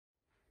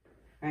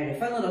All right, a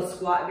fun little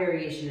squat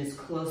variation is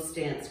close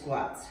stance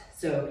squats.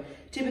 So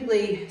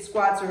typically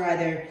squats are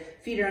either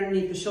feet are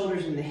underneath the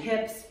shoulders and the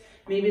hips.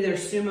 Maybe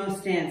there's sumo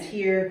stance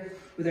here.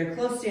 With our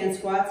close stance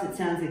squats, it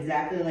sounds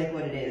exactly like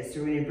what it is. So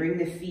we're gonna bring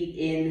the feet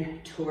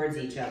in towards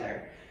each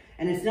other.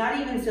 And it's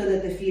not even so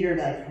that the feet are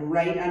like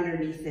right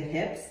underneath the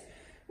hips.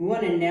 We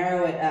wanna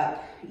narrow it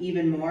up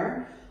even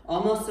more,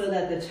 almost so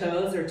that the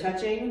toes are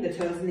touching, the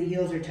toes and the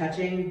heels are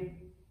touching.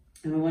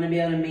 And we wanna be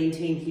able to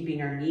maintain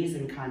keeping our knees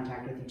in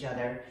contact with each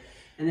other.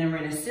 And then we're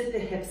gonna sit the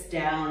hips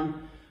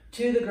down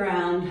to the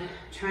ground,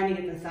 trying to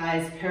get the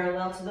thighs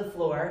parallel to the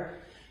floor.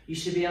 You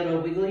should be able to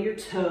wiggle your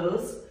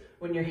toes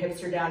when your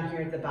hips are down here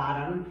at the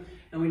bottom.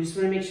 And we just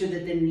wanna make sure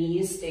that the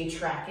knees stay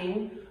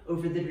tracking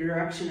over the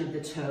direction of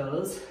the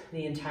toes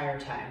the entire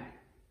time.